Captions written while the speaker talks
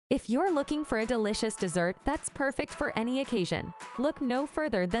If you're looking for a delicious dessert that's perfect for any occasion, look no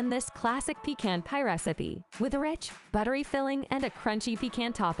further than this classic pecan pie recipe. With a rich, buttery filling and a crunchy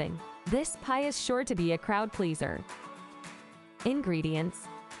pecan topping, this pie is sure to be a crowd pleaser. Ingredients: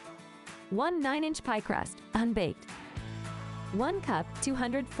 1 9-inch pie crust, unbaked. 1 cup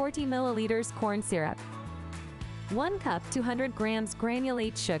 240 milliliters corn syrup. 1 cup 200 grams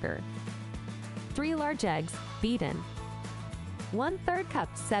granulate sugar. 3 large eggs, beaten. 1/3 cup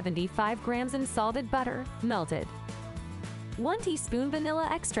 75 grams in salted butter, melted. 1 teaspoon vanilla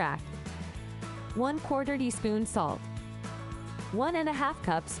extract. 1/4 teaspoon salt. 1½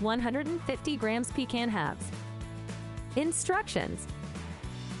 cups 150 grams pecan halves. Instructions: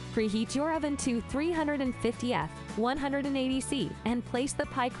 preheat your oven to 350 F 180 C and place the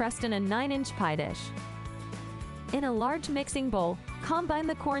pie crust in a 9-inch pie dish. In a large mixing bowl, combine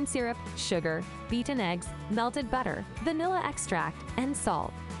the corn syrup, sugar, beaten eggs, melted butter, vanilla extract, and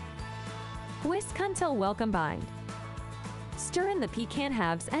salt. Whisk until well combined. Stir in the pecan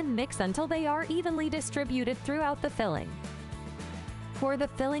halves and mix until they are evenly distributed throughout the filling. Pour the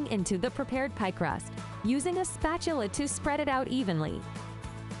filling into the prepared pie crust, using a spatula to spread it out evenly.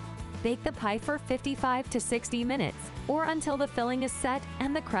 Bake the pie for 55 to 60 minutes, or until the filling is set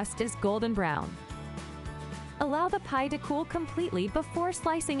and the crust is golden brown. Allow the pie to cool completely before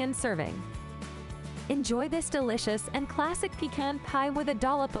slicing and serving. Enjoy this delicious and classic pecan pie with a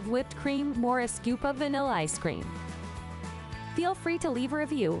dollop of whipped cream or a scoop of vanilla ice cream. Feel free to leave a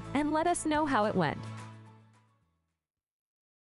review and let us know how it went.